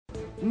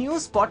New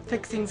spot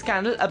fixing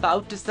scandal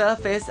about to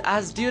surface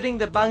as during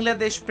the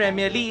Bangladesh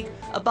Premier League,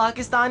 a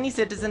Pakistani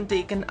citizen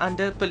taken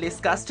under police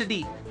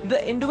custody.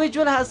 The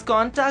individual has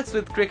contacts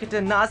with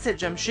cricketer Nasir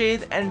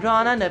Jamshed and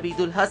Rana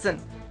Naveedul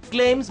Hassan,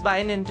 claims by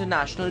an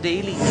international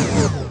daily.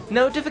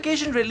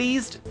 Notification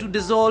released to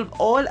dissolve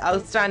all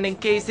outstanding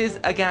cases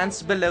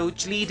against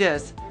Baloch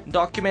leaders.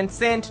 Document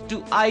sent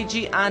to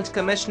IG and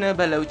Commissioner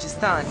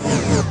Balochistan.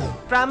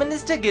 Prime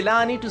Minister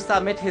Gilani to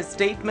submit his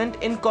statement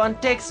in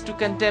context to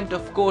contempt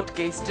of court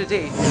case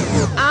today.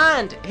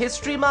 And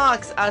history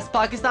marks as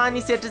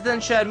Pakistani citizen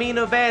Sharmeen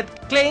Obaid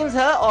claims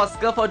her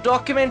Oscar for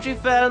documentary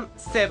film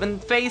Seven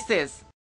Faces.